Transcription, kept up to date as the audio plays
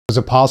Is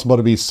it possible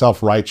to be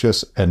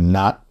self-righteous and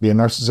not be a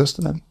narcissist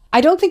then?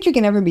 I don't think you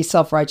can ever be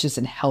self-righteous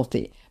and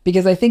healthy,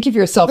 because I think if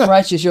you're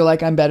self-righteous, you're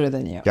like, I'm better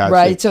than you, Gotcha.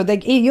 right? So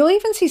you'll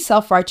even see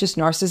self-righteous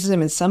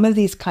narcissism in some of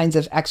these kinds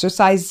of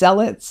exercise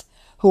zealots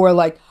who are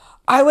like,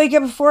 I wake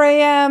up at 4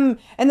 a.m.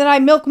 and then I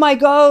milk my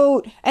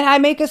goat and I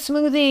make a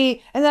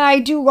smoothie and then I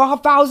do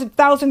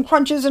 1,000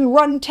 crunches and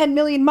run 10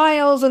 million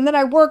miles and then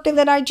I work and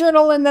then I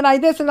journal and then I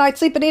this and I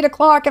sleep at 8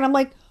 o'clock. And I'm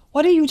like,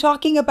 what are you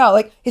talking about?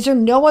 Like, is there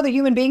no other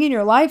human being in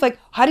your life? Like,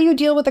 how do you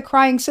deal with a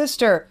crying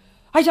sister?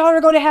 I tell her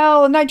to go to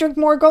hell and I drink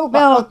more goat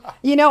milk.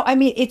 You know, I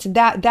mean, it's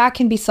that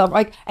can be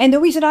like, and the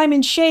reason I'm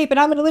in shape and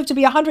I'm going to live to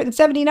be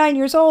 179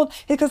 years old is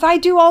because I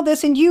do all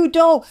this and you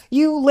don't,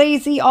 you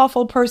lazy,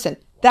 awful person.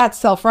 That's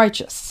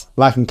self-righteous.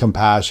 Lacking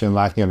compassion,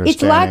 lacking understanding,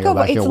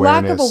 it's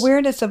lack of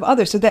awareness of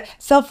others. So that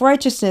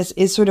self-righteousness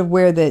is sort of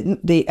where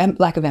the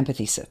lack of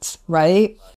empathy sits, right?